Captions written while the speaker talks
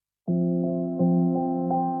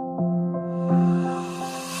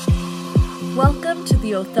Welcome to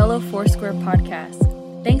the Othello Foursquare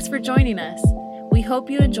podcast. Thanks for joining us. We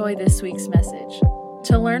hope you enjoy this week's message.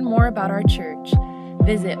 To learn more about our church,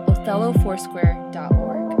 visit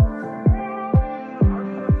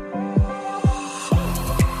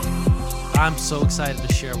OthelloFoursquare.org. I'm so excited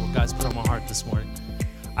to share what God's put on my heart this morning.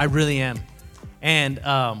 I really am. And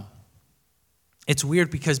it's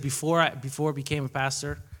weird because before I became a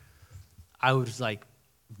pastor, I would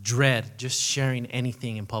dread just sharing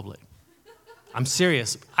anything in public. I'm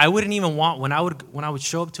serious. I wouldn't even want when I would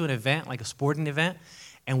show up to an event, like a sporting event,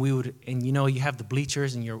 and you have the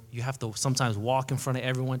bleachers and you have to sometimes walk in front of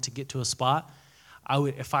everyone to get to a spot.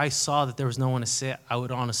 If I saw that there was no one to sit, I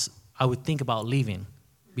would think about leaving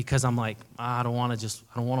because I'm like, I don't want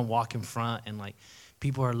to walk in front and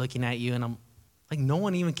people are looking at you and I'm like, no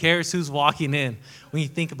one even cares who's walking in when you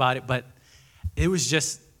think about it. But it was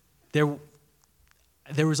just there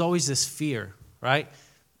was always this fear, right?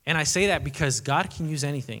 And I say that because God can use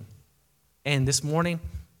anything. And this morning,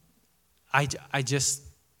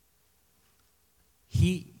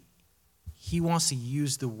 He wants to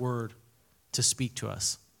use the word to speak to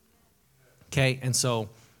us. Okay? And so,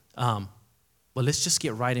 well, let's just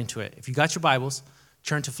get right into it. If you got your Bibles,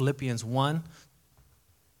 turn to Philippians 1,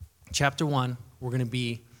 chapter 1. We're going to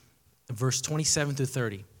be verse 27 through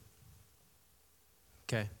 30.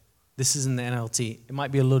 Okay? This is in the NLT. It might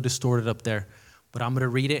be a little distorted up there, but I'm going to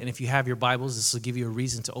read it, and if you have your Bibles, this will give you a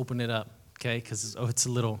reason to open it up, okay, because it's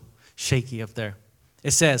a little shaky up there.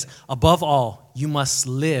 It says, above all, you must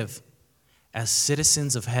live as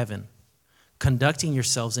citizens of heaven, conducting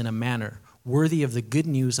yourselves in a manner worthy of the good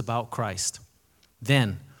news about Christ.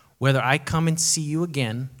 Then, whether I come and see you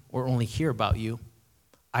again or only hear about you,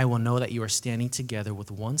 I will know that you are standing together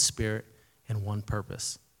with one spirit and one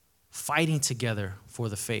purpose, fighting together for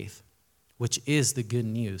the faith, which is the good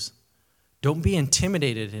news. Don't be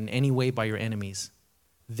intimidated in any way by your enemies.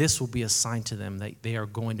 This will be a sign to them that they are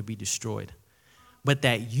going to be destroyed, but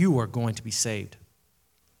that you are going to be saved,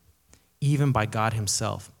 even by God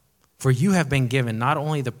himself. For you have been given not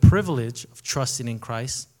only the privilege of trusting in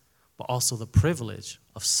Christ, but also the privilege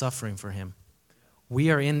of suffering for him. We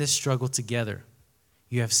are in this struggle together.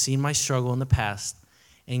 You have seen my struggle in the past,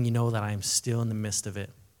 and you know that I am still in the midst of it.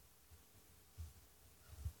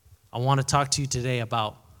 I want to talk to you today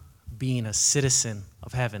about being a citizen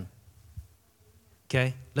of heaven.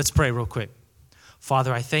 Okay? Let's pray real quick.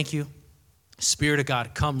 Father, I thank you. Spirit of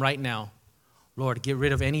God, come right now. Lord, get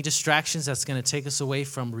rid of any distractions that's going to take us away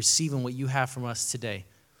from receiving what you have from us today.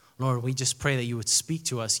 Lord, we just pray that you would speak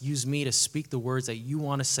to us. Use me to speak the words that you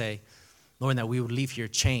want to say. Lord, and that we would leave here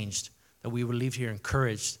changed, that we would leave here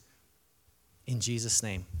encouraged. In Jesus'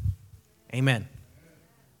 name, amen.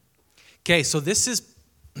 Okay, so this is,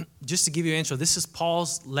 just to give you an intro, this is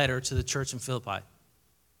Paul's letter to the church in Philippi.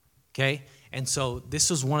 Okay, and so this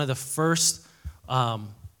was one of the first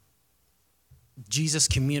Jesus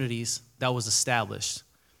communities that was established.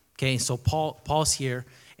 Okay, so Paul's here,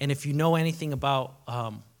 and if you know anything about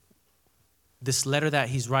this letter that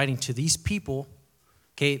he's writing to these people,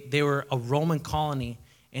 okay, they were a Roman colony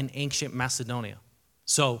in ancient Macedonia.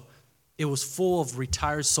 So it was full of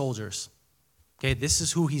retired soldiers. Okay, this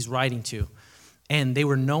is who he's writing to. And they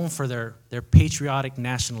were known for their patriotic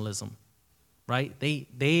nationalism, right?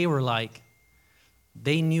 They were like,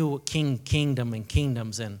 they knew kingdom and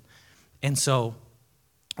kingdoms. And so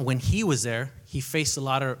when he was there, he faced a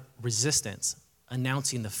lot of resistance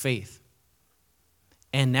announcing the faith.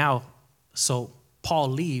 And now, so Paul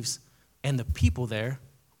leaves, and the people there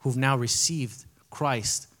who've now received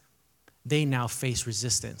Christ, they now face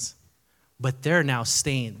resistance. But they're now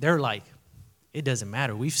staying, they're like, it doesn't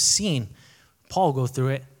matter. We've seen Paul go through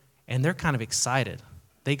it, and they're kind of excited.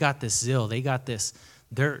 They got this zeal. They got this,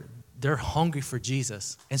 they're hungry for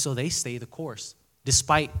Jesus. And so they stay the course,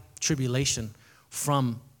 despite tribulation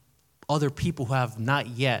from other people who have not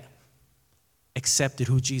yet accepted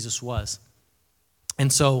who Jesus was.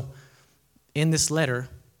 And so in this letter,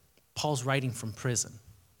 Paul's writing from prison.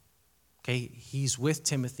 Okay, he's with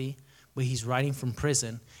Timothy, but he's writing from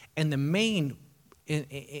prison. And the main,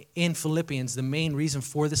 in Philippians, the main reason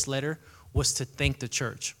for this letter was to thank the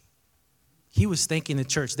church. He was thanking the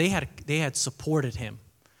church. They had supported him.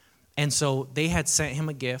 And so they had sent him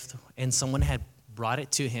a gift, and someone had brought it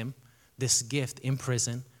to him, this gift in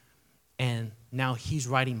prison. And now he's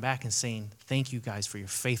writing back and saying, thank you guys for your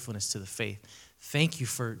faithfulness to the faith. Thank you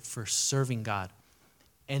for serving God.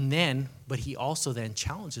 But he also then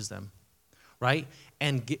challenges them, right?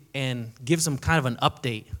 And gives them kind of an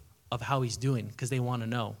update of how he's doing, because they want to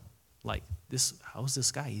know, how's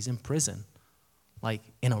this guy? He's in prison,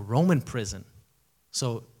 in a Roman prison.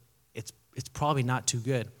 So it's probably not too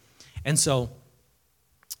good. And so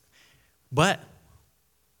But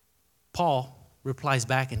Paul replies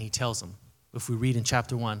back and he tells him, if we read in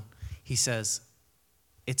chapter 1, he says,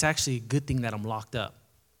 it's actually a good thing that I'm locked up.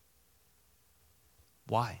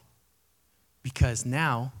 Why? Because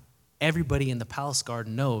now everybody in the palace guard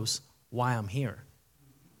knows why I'm here.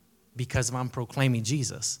 Because I'm proclaiming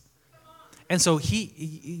Jesus. And so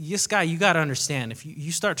this guy, you got to understand, if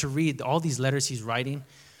you start to read all these letters he's writing,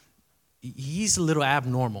 he's a little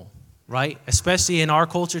abnormal, right? Especially in our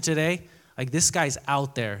culture today. Like, this guy's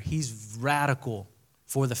out there. He's radical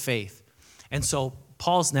for the faith. And so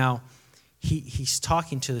Paul's now, he's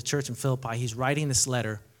talking to the church in Philippi. He's writing this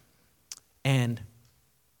letter, and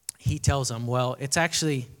he tells them, well, it's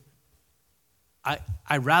actually,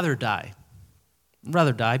 I'd rather die. I'd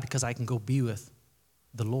rather die because I can go be with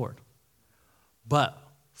the Lord. But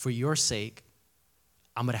for your sake,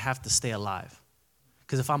 I'm going to have to stay alive.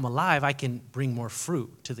 Because if I'm alive, I can bring more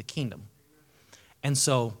fruit to the kingdom. And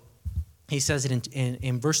so he says it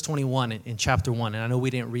in verse 21 in chapter 1. And I know we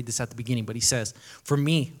didn't read this at the beginning, but he says, for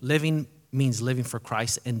me, living means living for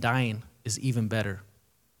Christ, and dying is even better.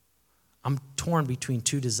 I'm torn between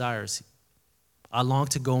two desires. I long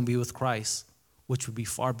to go and be with Christ, which would be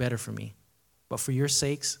far better for me. But for your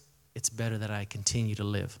sakes, it's better that I continue to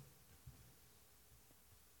live.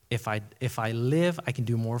 If I live, I can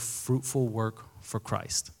do more fruitful work for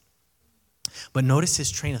Christ. But notice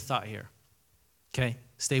his train of thought here. Okay?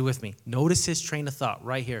 Stay with me. Notice his train of thought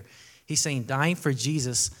right here. He's saying dying for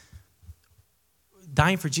Jesus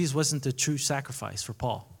wasn't the true sacrifice for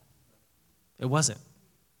Paul. It wasn't.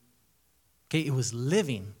 Okay? It was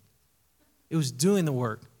living. It was doing the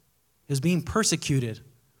work. It was being persecuted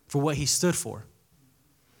for what he stood for.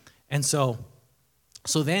 And so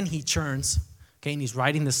then he turns, okay, and he's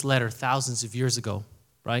writing this letter thousands of years ago,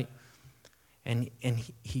 right? And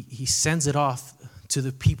he sends it off to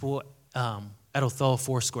the people at Othello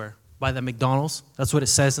Foursquare by the McDonald's. That's what it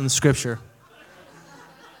says in the scripture,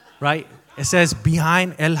 right? It says,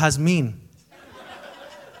 behind El Jazmín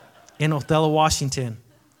in Othello, Washington,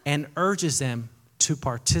 and urges them to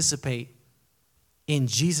participate in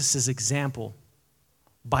Jesus' example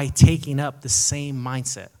by taking up the same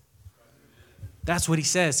mindset. That's what he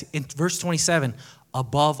says in verse 27.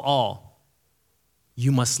 Above all,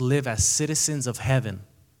 you must live as citizens of heaven,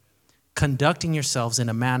 conducting yourselves in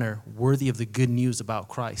a manner worthy of the good news about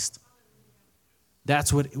Christ.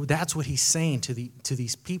 That's what he's saying to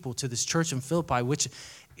these people, to this church in Philippi. Which,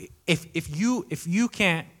 if you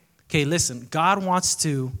can't, okay, listen. God wants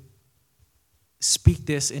to speak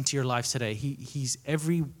this into your life today. He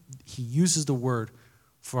uses the word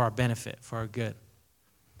for our benefit, for our good.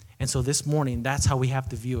 And so this morning, that's how we have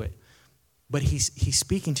to view it. But he's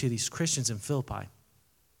speaking to these Christians in Philippi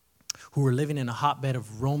who are living in a hotbed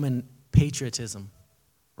of Roman patriotism,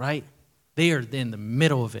 right? They are in the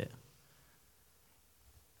middle of it.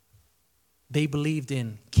 They believed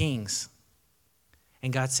in kings.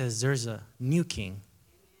 And God says there's a new king.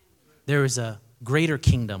 There is a greater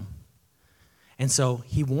kingdom. And so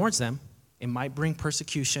he warns them, it might bring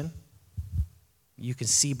persecution. You can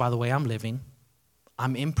see by the way I'm living.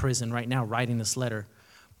 I'm in prison right now writing this letter.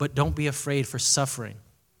 But don't be afraid for suffering,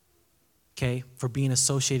 okay, for being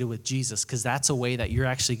associated with Jesus, because that's a way that you're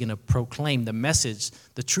actually going to proclaim the message,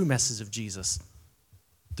 the true message of Jesus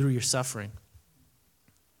through your suffering.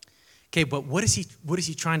 Okay, but what is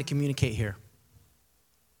he trying to communicate here?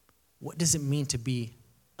 What does it mean to be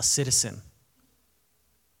a citizen?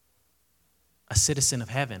 A citizen of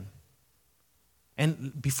heaven.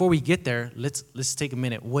 And before we get there, let's take a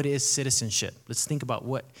minute. What is citizenship? Let's think about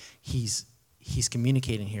what he's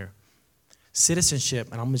communicating here. Citizenship,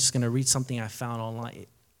 and I'm just going to read something I found online.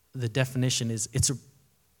 The definition is it's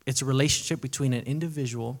a relationship between an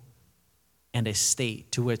individual and a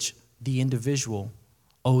state to which the individual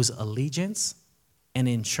owes allegiance and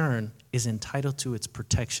in turn is entitled to its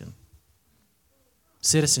protection.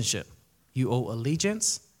 Citizenship. You owe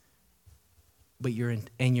allegiance, but you're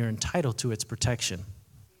entitled to its protection.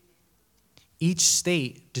 Each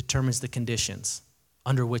state determines the conditions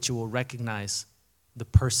under which it will recognize the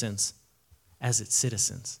persons as its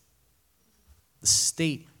citizens. The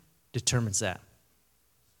state determines that.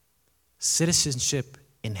 Citizenship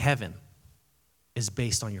in heaven is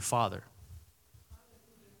based on your Father.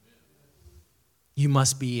 You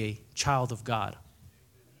must be a child of God.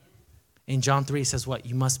 In John 3, it says what?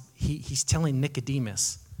 He's telling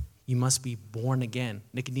Nicodemus, you must be born again.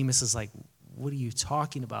 Nicodemus is like, what are you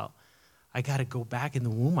talking about? I got to go back in the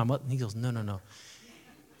womb. He goes, no.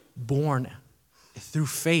 Born through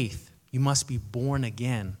faith. You must be born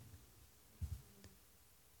again.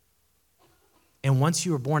 And once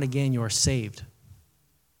you are born again, you are saved.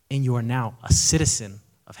 And you are now a citizen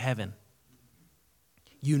of heaven.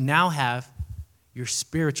 you now have your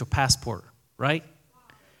spiritual passport, right?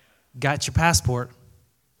 Got your passport,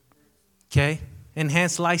 okay?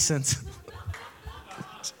 Enhanced license.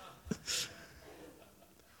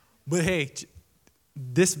 But hey,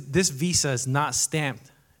 this visa is not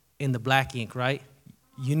stamped in the black ink, right?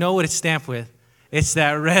 You know what it's stamped with. It's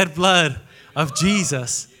that red blood of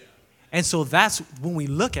Jesus. And so that's when we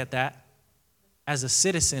look at that, as a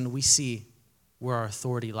citizen, we see where our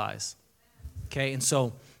authority lies. Okay, and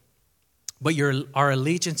so, but our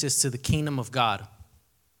allegiance is to the kingdom of God.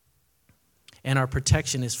 And our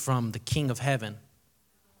protection is from the King of heaven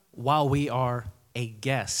while we are a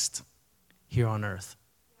guest here on earth.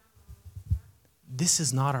 This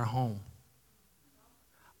is not our home.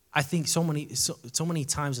 I think so many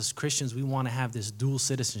times as Christians, we want to have this dual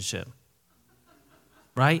citizenship,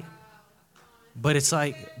 right? But it's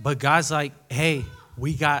like, but God's like, hey,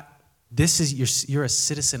 you're a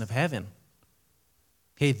citizen of heaven.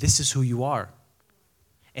 Hey, this is who you are.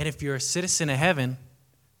 And if you're a citizen of heaven,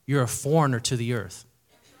 you're a foreigner to the earth.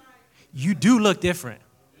 You do look different.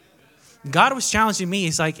 God was challenging me.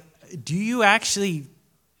 He's like, do you actually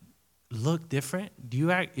look different?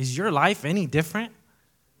 Is your life any different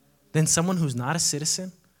than someone who's not a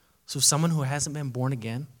citizen? So someone who hasn't been born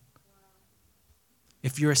again?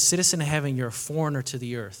 If you're a citizen of heaven, you're a foreigner to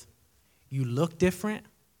the earth. You look different.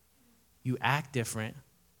 You act different.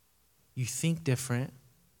 You think different.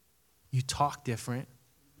 You talk different.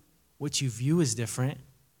 What you view is different.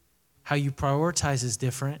 How you prioritize is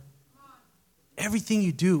different. Everything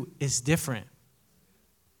you do is different.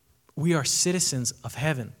 We are citizens of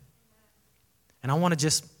heaven. And I want to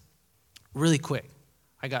just, really quick,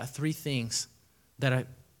 I got 3 things that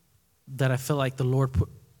I feel like the Lord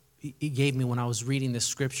He gave me when I was reading this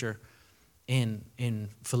scripture in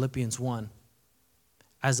Philippians 1.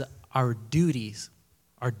 As our duty,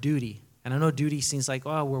 and I know duty seems like,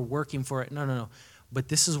 oh, we're working for it. No. But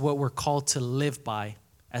this is what we're called to live by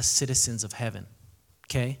as citizens of heaven.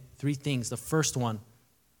 Okay? 3 things. The first one,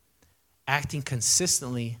 acting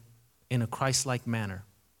consistently in a Christ-like manner.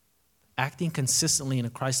 Acting consistently in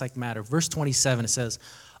a Christ-like manner. Verse 27, it says,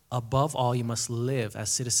 above all, you must live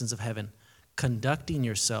as citizens of heaven, conducting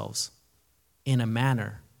yourselves in a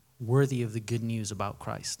manner worthy of the good news about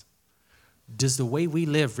Christ. Does the way we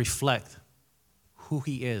live reflect who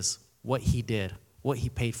he is, what he did, what he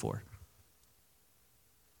paid for?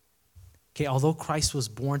 Okay, although Christ was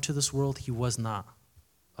born to this world, he was not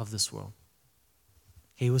of this world.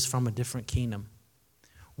 He was from a different kingdom.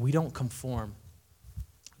 We don't conform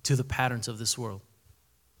to the patterns of this world,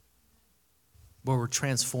 but we're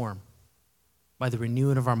transformed by the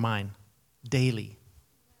renewing of our mind daily.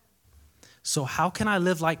 So how can I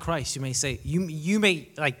live like Christ? You may say, you may,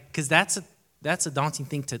 like, because that's a daunting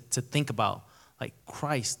thing to think about, like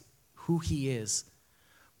Christ, who he is.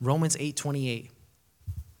 Romans 8:28.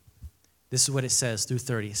 This is what it says through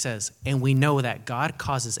 30. It says, and we know that God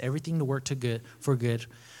causes everything to work to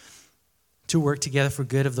work together for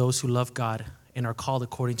good of those who love God and are called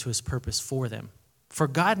according to his purpose for them. For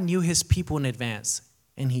God knew his people in advance,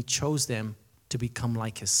 and he chose them to become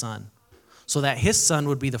like his son, so that his son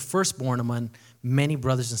would be the firstborn among many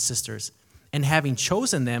brothers and sisters. And having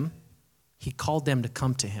chosen them, he called them to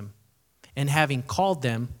come to him. And having called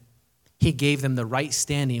them, he gave them the right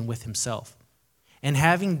standing with himself. And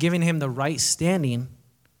having given him the right standing,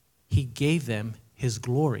 he gave them his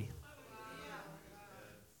glory.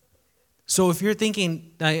 So if you're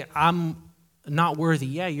thinking, I'm not worthy,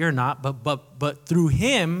 yeah, you're not, but through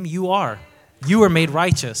him, you are. You are made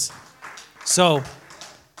righteous. So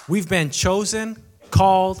we've been chosen,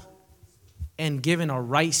 called, and given a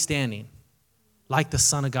right standing, like the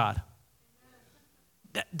Son of God.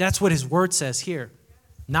 That's what his word says here.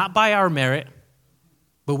 Not by our merit,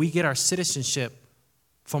 but we get our citizenship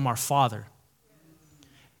from our Father.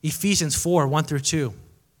 Ephesians 4:1-2.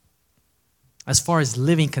 As far as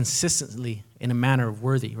living consistently in a manner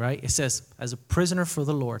worthy, right? It says, as a prisoner for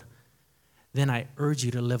the Lord, then I urge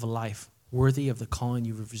you to live a life worthy of the calling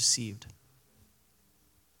you have received.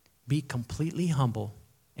 Be completely humble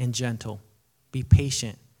and gentle. Be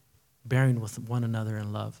patient, bearing with one another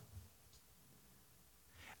in love.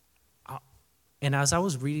 And as I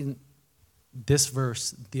was reading this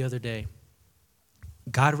verse the other day,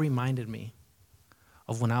 God reminded me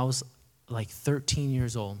of when I was like 13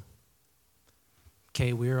 years old.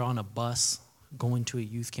 Okay, we were on a bus going to a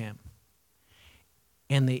youth camp.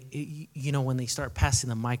 And when they start passing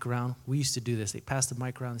the mic around, we used to do this. They pass the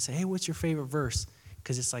mic around and say, hey, what's your favorite verse?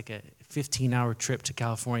 Because it's like a 15-hour trip to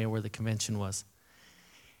California where the convention was.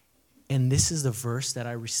 And this is the verse that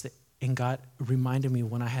and God reminded me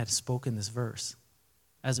when I had spoken this verse.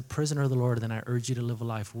 as a prisoner of the Lord, then I urge you to live a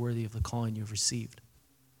life worthy of the calling you've received.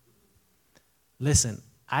 Listen,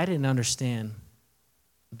 I didn't understand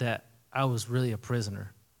that I was really a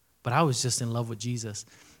prisoner, but I was just in love with Jesus.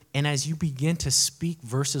 And as you begin to speak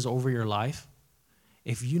verses over your life,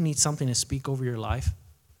 if you need something to speak over your life,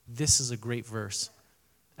 this is a great verse.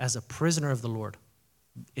 As a prisoner of the Lord,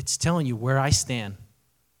 it's telling you where I stand.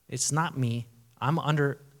 It's not me. I'm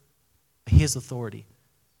under his authority.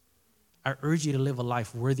 I urge you to live a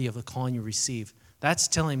life worthy of the calling you receive. That's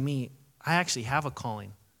telling me I actually have a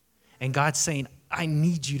calling. And God's saying, I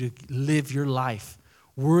need you to live your life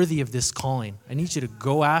worthy of this calling. I need you to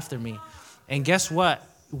go after me. And guess what?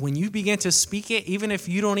 When you begin to speak it, even if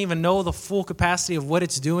you don't even know the full capacity of what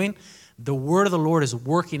it's doing, the word of the Lord is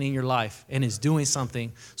working in your life and is doing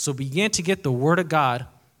something. So begin to get the word of God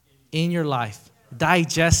in your life.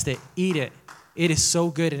 Digest it. Eat it. It is so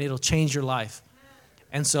good and it'll change your life.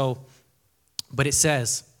 And so, but it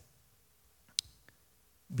says,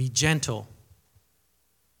 be gentle.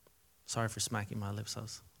 Sorry for smacking my lips. I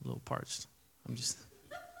was a little parched.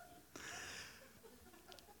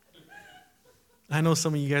 I know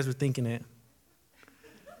some of you guys were thinking it.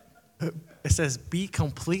 It says, be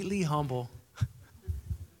completely humble,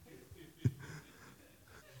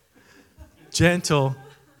 gentle,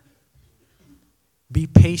 be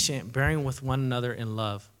patient, bearing with one another in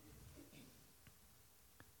love.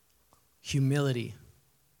 Humility,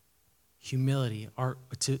 or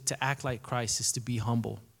to act like Christ is to be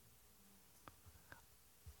humble.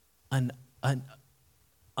 An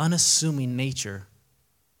unassuming nature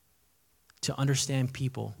to understand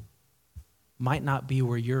people might not be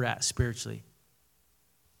where you're at spiritually.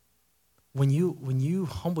 When you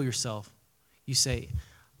humble yourself, you say,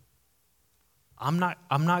 I'm not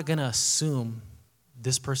going to assume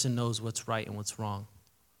this person knows what's right and what's wrong.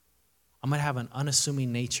 I'm going to have an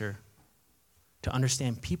unassuming nature to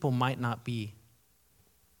understand people might not be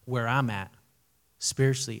where I'm at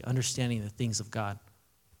spiritually, understanding the things of God.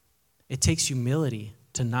 It takes humility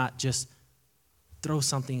to not just throw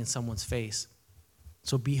something in someone's face.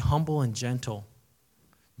 So be humble and gentle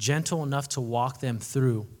enough to walk them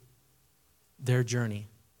through their journey.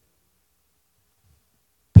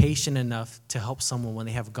 Patient enough to help someone when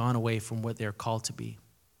they have gone away from what they're called to be.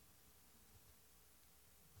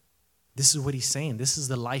 This is what he's saying. This is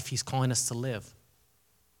the life he's calling us to live.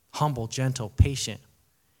 Humble, gentle, patient,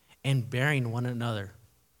 and bearing one another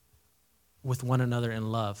with one another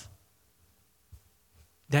in love.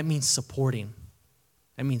 That means supporting.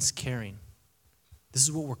 That means caring. This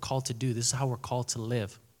is what we're called to do. This is how we're called to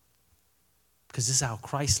live. Because this is how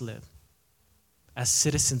Christ lived. As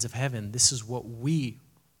citizens of heaven, this is what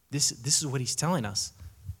this is what he's telling us.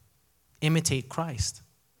 Imitate Christ.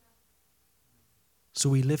 So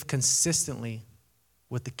we live consistently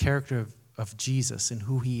with the character of Jesus and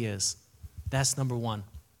who he is. That's number one.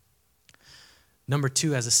 Number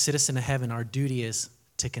two, as a citizen of heaven, our duty is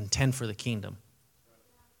to contend for the kingdom.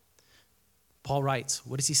 Paul writes,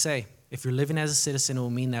 what does he say? If you're living as a citizen, it will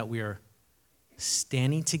mean that we are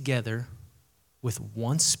standing together with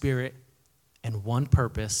one spirit and one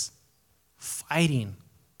purpose, fighting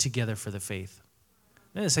together for the faith.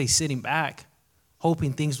 I didn't say sitting back,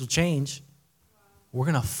 hoping things will change. We're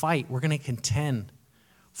going to fight. We're going to contend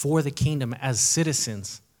for the kingdom as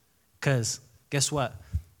citizens. Because guess what?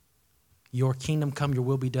 Your kingdom come, your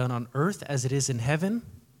will be done on earth as it is in heaven.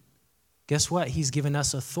 Guess what? He's given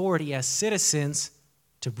us authority as citizens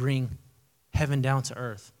to bring heaven down to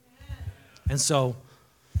earth. And so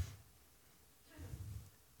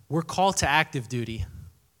we're called to active duty,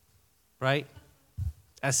 right?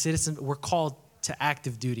 As citizens, we're called to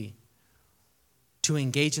active duty, to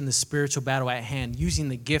engage in the spiritual battle at hand using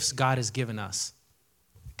the gifts God has given us.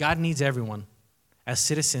 God needs everyone. As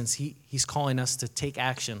citizens, he's calling us to take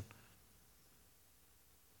action.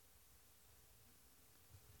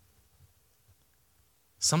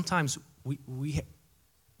 Sometimes we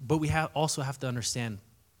also have to understand,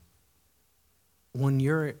 when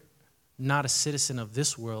you're not a citizen of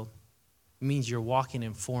this world, it means you're walking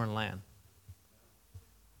in foreign land,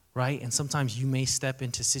 right? And sometimes you may step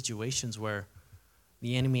into situations where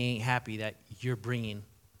the enemy ain't happy that you're bringing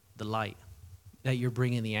the light, that you're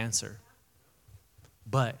bringing the answer.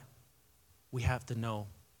 But we have to know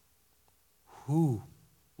who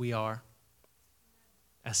we are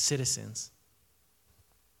as citizens,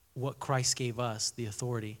 what Christ gave us, the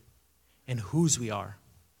authority, and whose we are,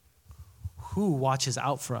 who watches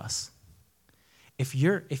out for us. If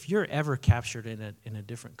you're ever captured in a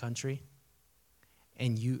different country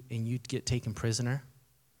and you get taken prisoner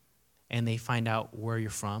and they find out where you're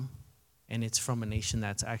from and it's from a nation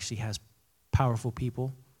that actually has powerful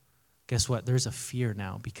people, guess what? There's a fear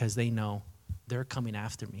now because they know they're coming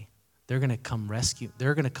after me. They're going to come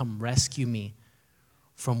rescue me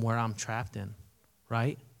from where I'm trapped in,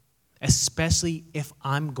 right? Especially if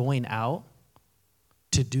I'm going out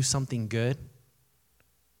to do something good,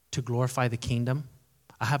 to glorify the kingdom.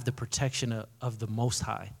 I have the protection of the Most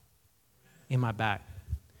High in my back.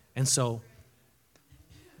 And so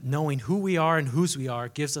knowing who we are and whose we are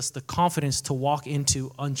gives us the confidence to walk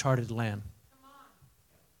into uncharted land.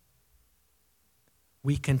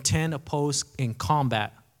 We contend, oppose, and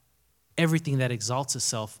combat everything that exalts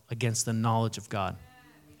itself against the knowledge of God.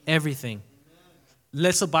 Everything.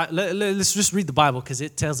 Let's just read the Bible because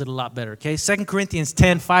it tells it a lot better, okay? 2 Corinthians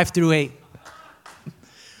 10, 5 through 8.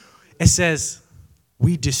 It says,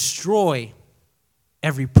 we destroy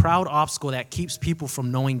every proud obstacle that keeps people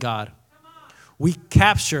from knowing God. We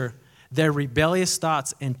capture their rebellious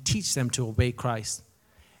thoughts and teach them to obey Christ.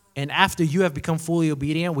 And after you have become fully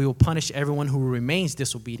obedient, we will punish everyone who remains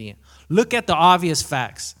disobedient. Look at the obvious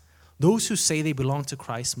facts. Those who say they belong to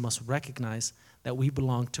Christ must recognize that we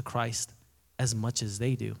belong to Christ as much as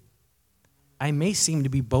they do. I may seem to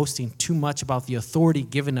be boasting too much about the authority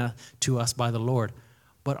given to us by the Lord,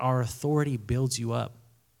 but our authority builds you up.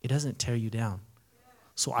 It doesn't tear you down.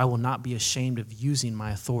 So I will not be ashamed of using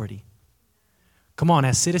my authority. Come on,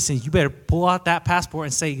 as citizens, you better pull out that passport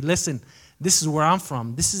and say, listen, this is where I'm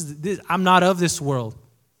from. I'm not of this world.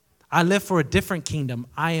 I live for a different kingdom.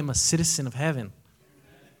 I am a citizen of heaven.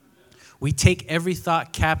 We take every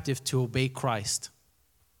thought captive to obey Christ.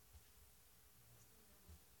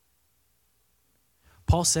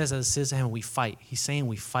 Paul says as a citizen, we fight. He's saying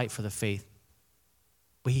we fight for the faith.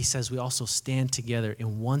 But he says we also stand together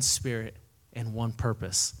in one spirit and one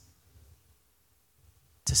purpose.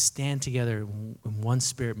 To stand together in one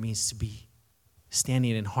spirit means to be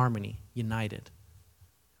standing in harmony, united.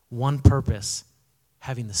 One purpose,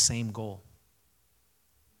 having the same goal.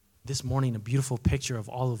 This morning, a beautiful picture of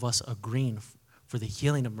all of us agreeing for the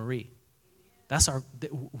healing of Marie.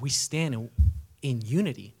 We stand in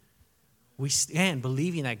unity. We stand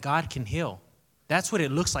believing that God can heal. That's what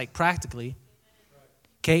it looks like practically.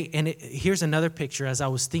 Okay, and here's another picture as I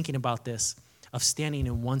was thinking about this, of standing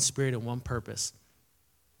in one spirit and one purpose.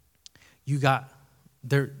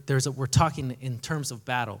 We're talking in terms of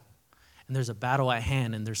battle, and there's a battle at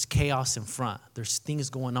hand, and there's chaos in front. There's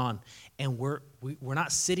things going on, and we're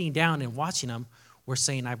not sitting down and watching them. We're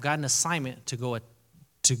saying, I've got an assignment to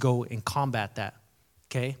go and combat that,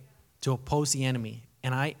 okay, to oppose the enemy,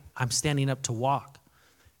 and I'm standing up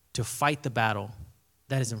to fight the battle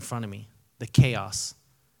that is in front of me, the chaos.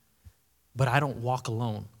 But I don't walk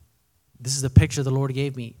alone. This is the picture the Lord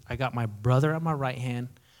gave me. I got my brother on my right hand,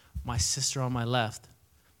 my sister on my left,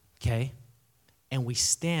 okay? And we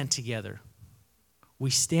stand together.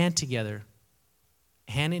 We stand together,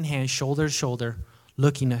 hand in hand, shoulder to shoulder,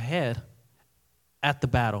 looking ahead at the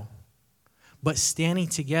battle. But standing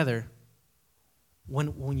together,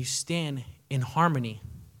 when you stand in harmony,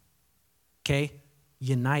 okay,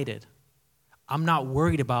 united, I'm not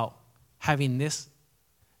worried about having this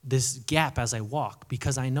gap as I walk,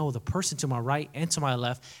 because I know the person to my right and to my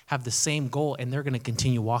left have the same goal, and they're going to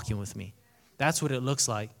continue walking with me. That's what it looks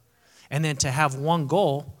like. And then to have one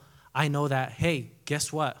goal, I know that, hey,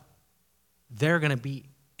 guess what? They're going to be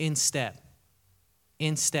in step,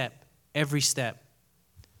 every step.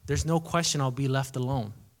 There's no question I'll be left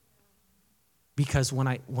alone. Because when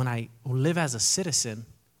I live as a citizen,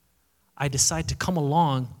 I decide to come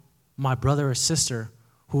along my brother or sister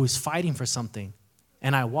who is fighting for something.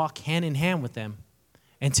 And I walk hand in hand with them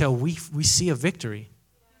until we see a victory.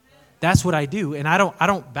 That's what I do. And I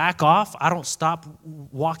don't back off. I don't stop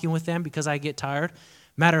walking with them because I get tired.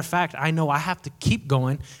 Matter of fact, I know I have to keep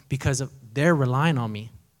going because they're relying on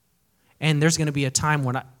me. And there's going to be a time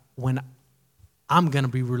when I'm going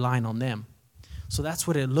to be relying on them. So that's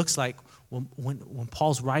what it looks like when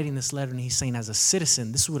Paul's writing this letter and he's saying, as a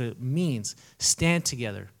citizen, this is what it means. Stand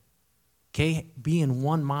together. Okay? Be in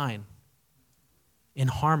one mind. In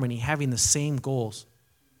harmony, having the same goals.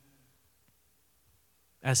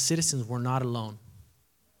 As citizens, we're not alone.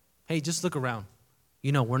 Hey, just look around.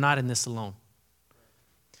 We're not in this alone.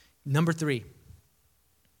 Number 3,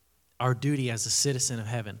 our duty as a citizen of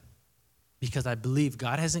heaven. Because I believe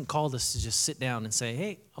God hasn't called us to just sit down and say,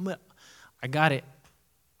 hey, I got it.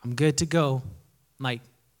 I'm good to go. Like,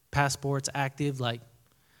 passport's active, like,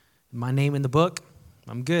 my name in the book,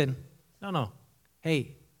 I'm good. No.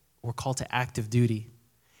 Hey, we're called to active duty.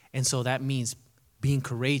 And so that means being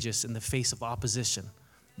courageous in the face of opposition.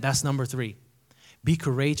 That's number 3. Be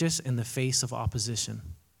courageous in the face of opposition.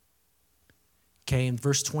 Okay, in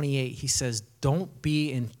verse 28, he says, don't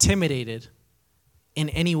be intimidated in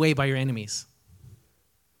any way by your enemies.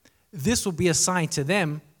 This will be a sign to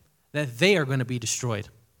them that they are going to be destroyed,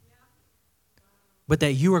 but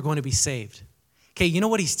that you are going to be saved. Okay, you know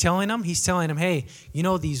what he's telling them? He's telling them, hey, you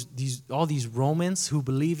know all these Romans who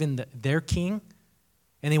believe in their king,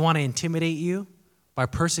 and they want to intimidate you by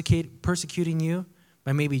persecuting you,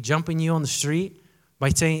 by maybe jumping you on the street, by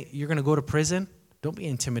saying you're going to go to prison. Don't be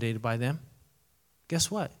intimidated by them.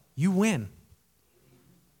 Guess what? You win.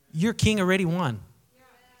 Your king already won.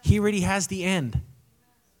 He already has the end.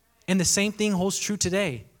 And the same thing holds true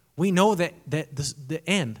today. We know that the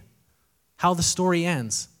end, how the story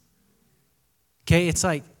ends. Okay, it's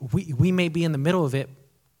like we may be in the middle of it,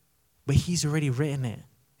 but he's already written it,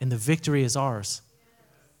 and the victory is ours.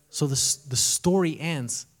 So the story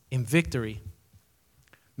ends in victory.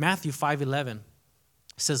 Matthew 5:11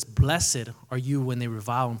 says, "Blessed are you when they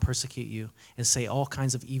revile and persecute you and say all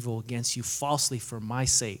kinds of evil against you falsely for my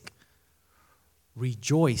sake.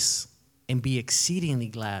 Rejoice and be exceedingly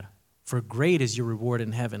glad, for great is your reward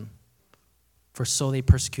in heaven. For so they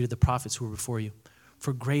persecuted the prophets who were before you.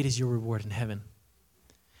 For great is your reward in heaven."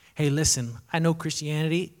 Hey, listen, I know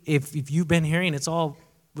Christianity, if you've been hearing it's all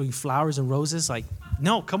flowers and roses, like,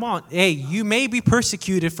 no, come on. Hey, you may be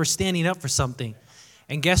persecuted for standing up for something.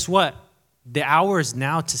 And guess what? The hour is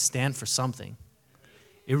now to stand for something.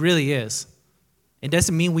 It really is. It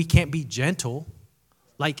doesn't mean we can't be gentle.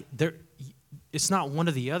 Like, it's not one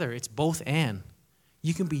or the other. It's both and.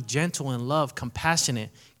 You can be gentle and love,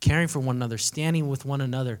 compassionate, caring for one another, standing with one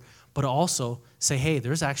another, but also say, hey,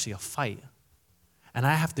 there's actually a fight. And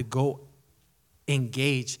I have to go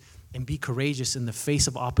engage and be courageous in the face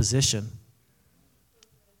of opposition.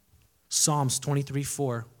 Psalms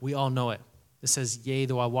 23:4, we all know it. It says, "Yea,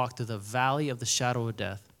 though I walk through the valley of the shadow of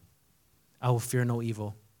death, I will fear no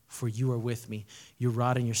evil, for you are with me. Your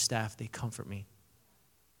rod and your staff, they comfort me."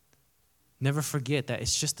 Never forget that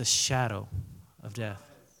it's just a shadow of death.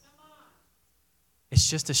 It's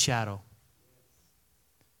just a shadow.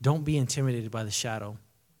 Don't be intimidated by the shadow.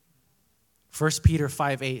 1 Peter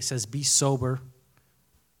 5:8 says, "Be sober,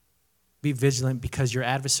 be vigilant, because your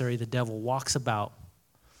adversary, the devil, walks about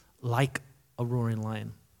like a roaring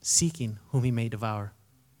lion, seeking whom he may devour."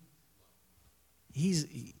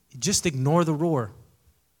 Just ignore the roar.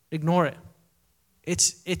 Ignore it.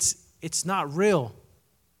 It's not real.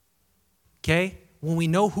 Okay? When we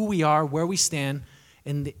know who we are, where we stand,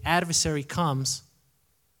 and the adversary comes,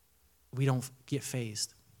 we don't get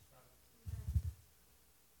fazed.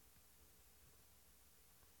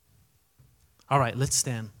 All right, let's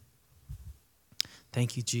stand.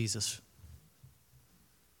 Thank you, Jesus.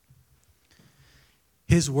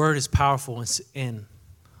 His word is powerful, and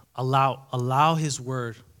allow his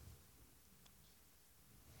word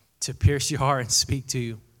to pierce your heart and speak to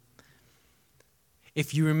you.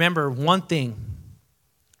 If you remember one thing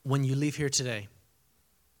when you leave here today,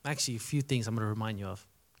 actually a few things I'm going to remind you of,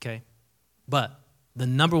 okay? But the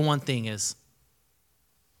number one thing is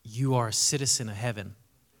you are a citizen of heaven.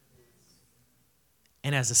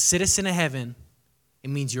 And as a citizen of heaven, it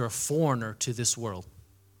means you're a foreigner to this world.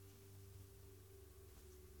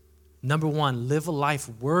 Number one, live a life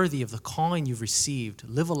worthy of the calling you've received.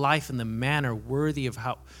 Live a life in the manner worthy of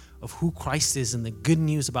who Christ is and the good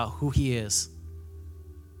news about who he is.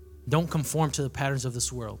 Don't conform to the patterns of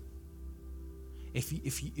this world.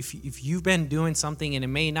 If you've been doing something, and it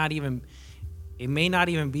may not even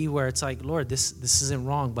be where it's like, Lord, this isn't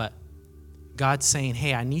wrong, but God's saying,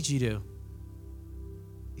 hey, I need you to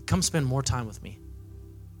come spend more time with me.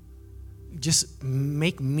 Just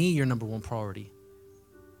make me your number one priority.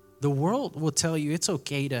 The world will tell you it's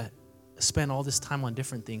okay to spend all this time on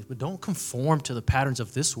different things, but don't conform to the patterns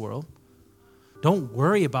of this world. Don't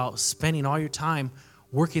worry about spending all your time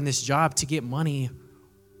working this job to get money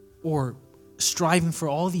or striving for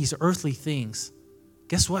all these earthly things.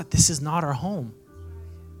 Guess what? This is not our home.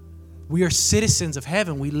 We are citizens of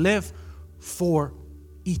heaven. We live for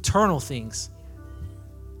eternal things.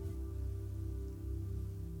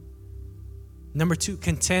 Number two,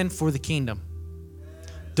 contend for the kingdom.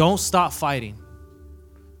 Don't stop fighting.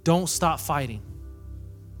 Don't stop fighting.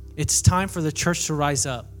 It's time for the church to rise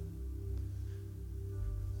up.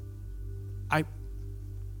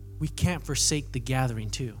 We can't forsake the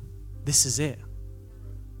gathering too. This is it.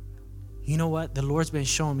 You know what? The Lord's been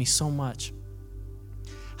showing me so much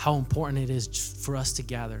how important it is for us to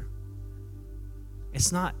gather.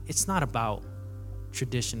 It's not about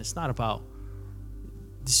tradition. It's not about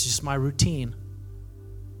this is just my routine.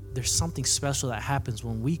 There's something special that happens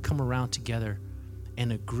when we come around together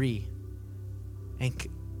and agree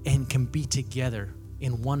and can be together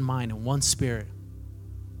in one mind and one spirit.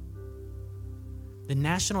 The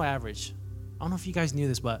national average I don't know if you guys knew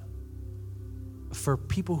this, but for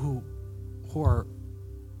people who are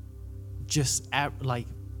just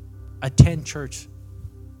attend church,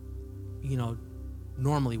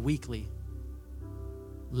 normally weekly,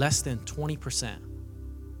 less than 20%.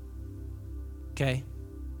 Okay?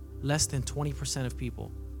 Less than 20% of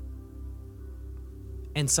people.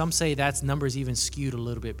 And some say that number's even skewed a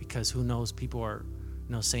little bit because who knows, people are,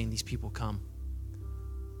 saying these people come.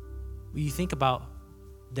 When you think about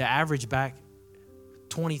the average back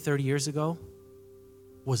 20, 30 years ago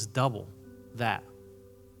was double that.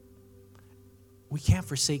 We can't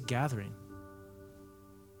forsake gathering.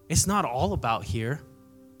 It's not all about here,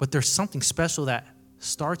 but there's something special that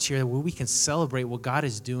starts here where we can celebrate what God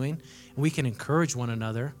is doing and we can encourage one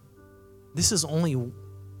another. This is only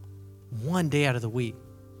one day out of the week.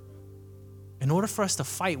 In order for us to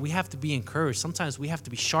fight, we have to be encouraged. Sometimes we have to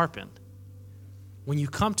be sharpened. When you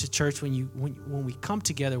come to church, when we come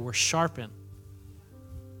together, we're sharpened.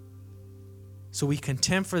 So we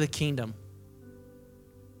contend for the kingdom.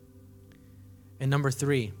 And number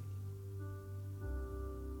 3,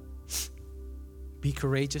 be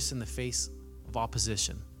courageous in the face of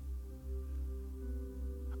opposition.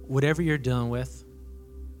 Whatever you're dealing with,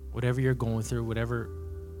 whatever you're going through, whatever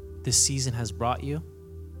this season has brought you,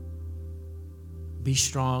 be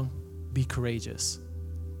strong, be courageous.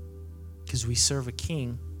 Because we serve a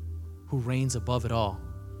king who reigns above it all.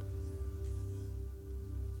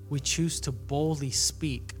 We choose to boldly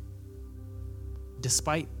speak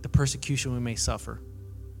despite the persecution we may suffer.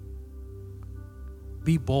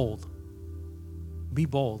 Be bold. Be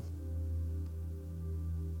bold.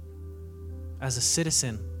 As a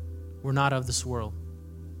citizen, we're not of this world.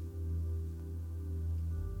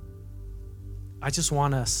 I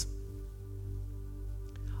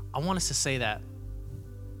want us to say that.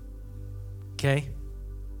 Okay?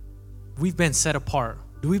 We've been set apart.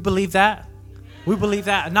 Do we believe that? We believe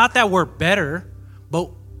that. Not that we're better,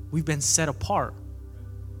 but we've been set apart.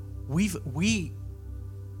 We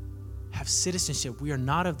have citizenship. We are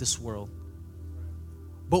not of this world.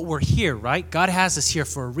 But we're here, right? God has us here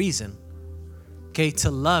for a reason. Okay, to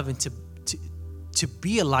love and to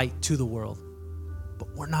be a light to the world.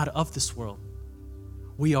 But we're not of this world.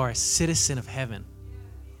 We are a citizen of heaven.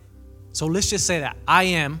 So let's just say that. I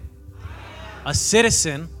am a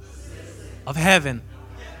citizen of heaven.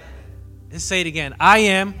 Let's say it again. I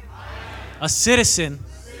am a citizen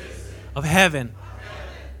of heaven.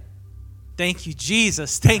 Thank you,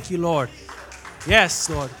 Jesus. Thank you, Lord. Yes,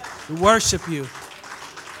 Lord. We worship you.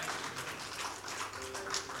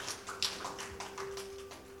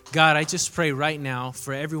 God, I just pray right now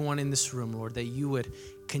for everyone in this room, Lord, that you would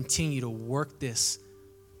continue to work this.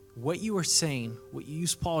 What you were saying, what you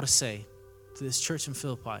used Paul to say to this church in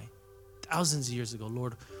Philippi thousands of years ago,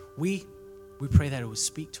 Lord, we pray that it would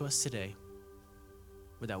speak to us today,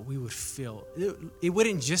 or that we would feel. It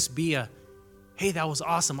wouldn't just be hey, that was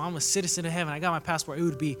awesome. I'm a citizen of heaven. I got my passport. It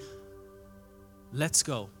would be, let's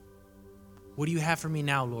go. What do you have for me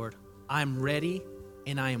now, Lord? I'm ready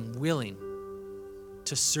and I am willing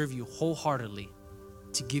to serve you wholeheartedly,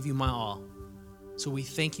 to give you my all. So we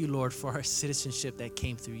thank you, Lord, for our citizenship that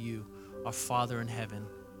came through you, our Father in heaven.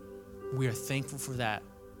 We are thankful for that.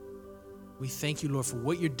 We thank you, Lord, for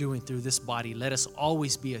what you're doing through this body. Let us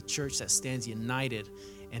always be a church that stands united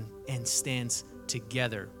and stands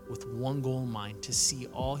together with one goal in mind, to see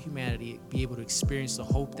all humanity be able to experience the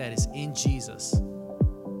hope that is in Jesus.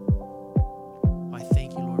 I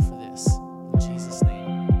thank you, Lord, for this. In Jesus'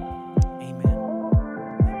 name, amen.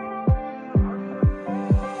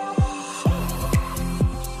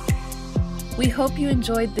 We hope you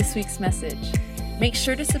enjoyed this week's message. Make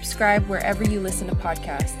sure to subscribe wherever you listen to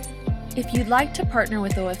podcasts. If you'd like to partner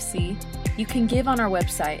with OFC, you can give on our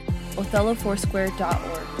website,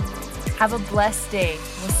 othellofoursquare.org. Have a blessed day.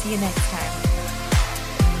 We'll see you next time.